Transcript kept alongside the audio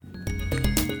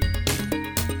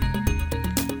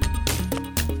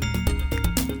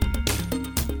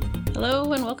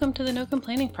Hello and welcome to the No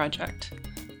Complaining Project,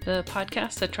 the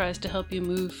podcast that tries to help you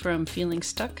move from feeling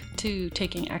stuck to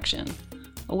taking action,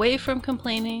 away from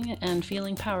complaining and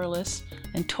feeling powerless,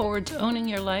 and towards owning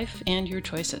your life and your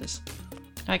choices.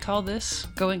 I call this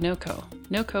Going No-Co.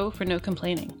 No-Co for no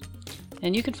complaining.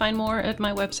 And you can find more at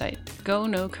my website,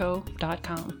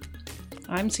 gonoco.com.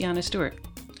 I'm Sienna Stewart.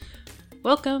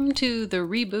 Welcome to the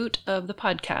reboot of the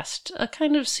podcast, a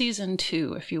kind of season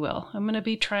 2, if you will. I'm going to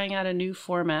be trying out a new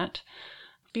format.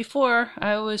 Before,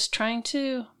 I was trying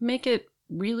to make it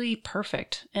really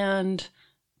perfect, and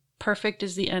perfect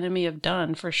is the enemy of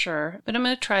done for sure. But I'm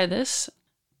going to try this.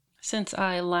 Since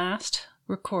I last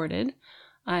recorded,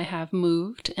 I have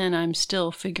moved, and I'm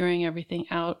still figuring everything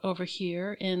out over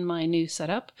here in my new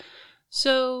setup.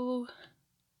 So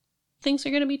things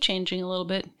are going to be changing a little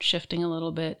bit, shifting a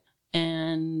little bit.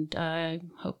 And I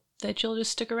hope that you'll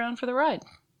just stick around for the ride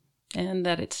and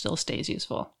that it still stays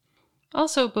useful.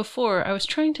 Also, before, I was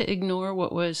trying to ignore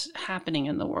what was happening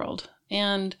in the world.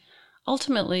 And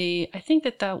ultimately, I think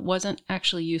that wasn't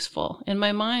actually useful. In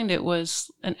my mind, it was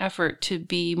an effort to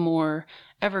be more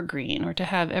evergreen or to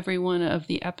have every one of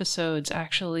the episodes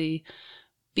actually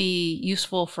be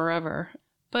useful forever.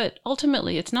 But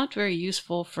ultimately, it's not very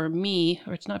useful for me,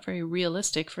 or it's not very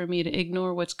realistic for me to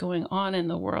ignore what's going on in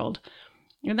the world.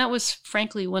 And that was,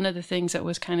 frankly, one of the things that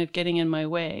was kind of getting in my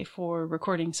way for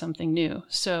recording something new.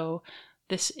 So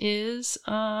this is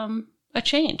a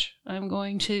change. I'm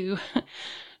going to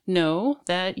know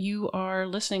that you are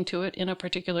listening to it in a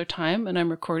particular time, and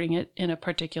I'm recording it in a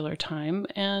particular time,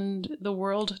 and the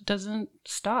world doesn't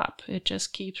stop. It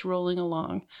just keeps rolling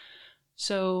along.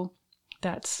 So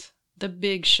that's the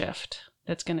big shift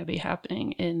that's going to be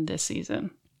happening in this season.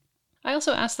 I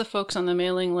also asked the folks on the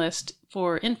mailing list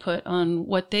for input on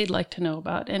what they'd like to know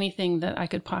about, anything that I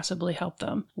could possibly help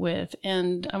them with.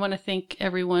 And I want to thank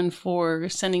everyone for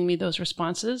sending me those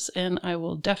responses, and I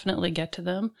will definitely get to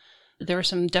them. There are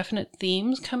some definite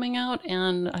themes coming out,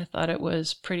 and I thought it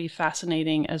was pretty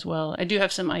fascinating as well. I do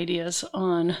have some ideas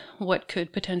on what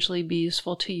could potentially be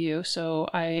useful to you, so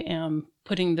I am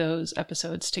putting those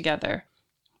episodes together.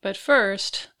 But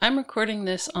first, I'm recording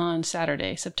this on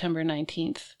Saturday, September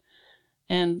 19th.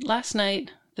 And last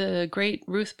night, the great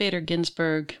Ruth Bader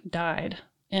Ginsburg died,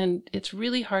 and it's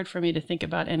really hard for me to think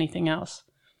about anything else.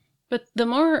 But the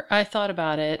more I thought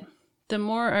about it, the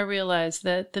more I realized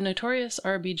that the notorious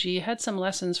RBG had some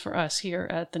lessons for us here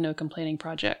at the No Complaining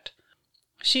Project.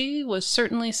 She was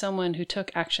certainly someone who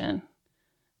took action.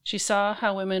 She saw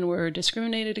how women were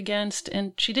discriminated against,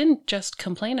 and she didn't just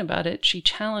complain about it, she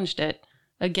challenged it.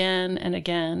 Again and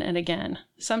again and again,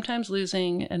 sometimes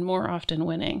losing and more often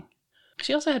winning.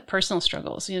 She also had personal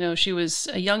struggles. She was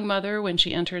a young mother when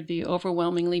she entered the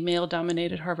overwhelmingly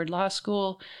male-dominated Harvard Law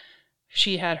School.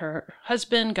 She had her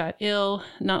husband got ill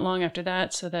not long after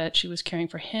that, so that she was caring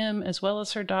for him as well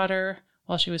as her daughter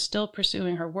while she was still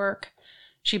pursuing her work.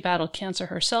 She battled cancer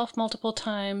herself multiple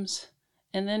times.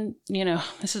 And then,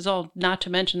 this is all not to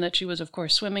mention that she was, of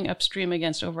course, swimming upstream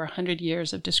against over 100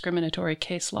 years of discriminatory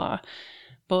case law,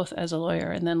 both as a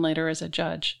lawyer and then later as a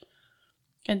judge.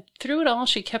 And through it all,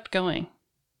 she kept going.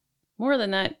 More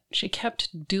than that, she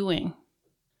kept doing.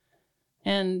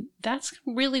 And that's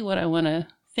really what I want to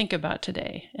think about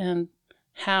today, and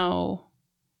how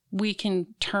we can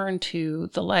turn to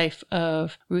the life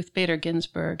of Ruth Bader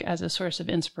Ginsburg as a source of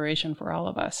inspiration for all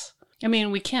of us. I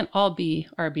mean, we can't all be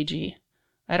RBG.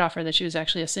 I'd offer that she was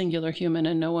actually a singular human,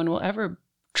 and no one will ever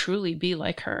truly be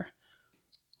like her.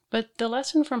 But the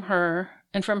lesson from her,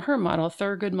 and from her model,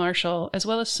 Thurgood Marshall, as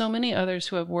well as so many others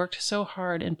who have worked so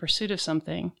hard in pursuit of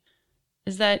something,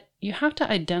 is that you have to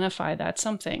identify that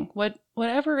something,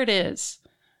 whatever it is,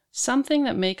 something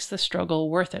that makes the struggle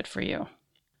worth it for you.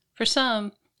 For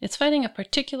some, it's fighting a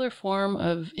particular form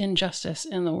of injustice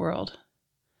in the world.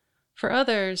 For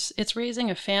others, it's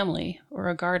raising a family or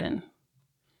a garden.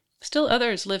 Still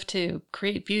others live to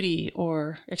create beauty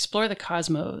or explore the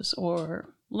cosmos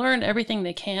or learn everything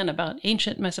they can about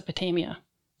ancient Mesopotamia.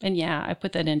 And yeah, I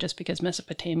put that in just because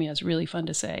Mesopotamia is really fun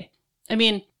to say. I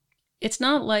mean, it's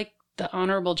not like the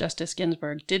Honorable Justice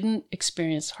Ginsburg didn't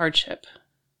experience hardship.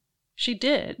 She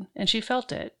did, and she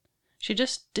felt it. She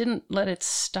just didn't let it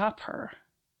stop her.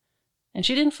 And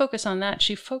she didn't focus on that.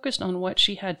 She focused on what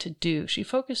she had to do. She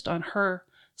focused on her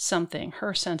something,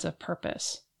 her sense of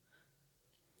purpose.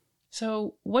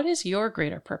 So, what is your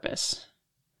greater purpose?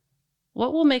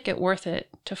 What will make it worth it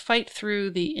to fight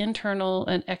through the internal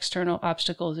and external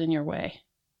obstacles in your way?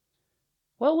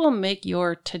 What will make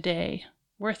your today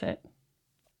worth it?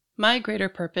 My greater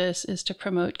purpose is to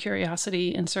promote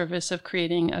curiosity in service of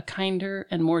creating a kinder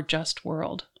and more just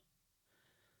world.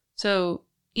 So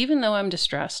even though I'm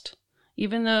distressed,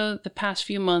 even though the past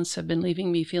few months have been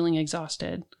leaving me feeling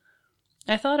exhausted.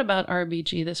 I thought about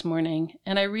RBG this morning,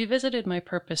 and I revisited my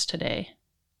purpose today,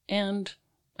 and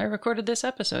I recorded this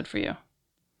episode for you.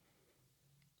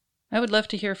 I would love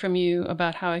to hear from you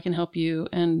about how I can help you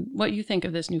and what you think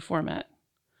of this new format.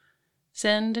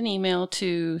 Send an email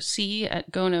to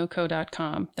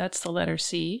c@gonoco.com. That's the letter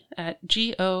C at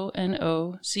gonoco.com.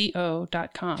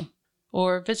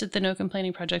 Or visit the No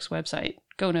Complaining Project's website,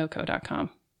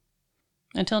 gonoco.com.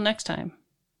 Until next time,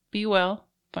 be well,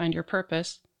 find your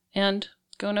purpose, and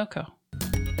go NoCo.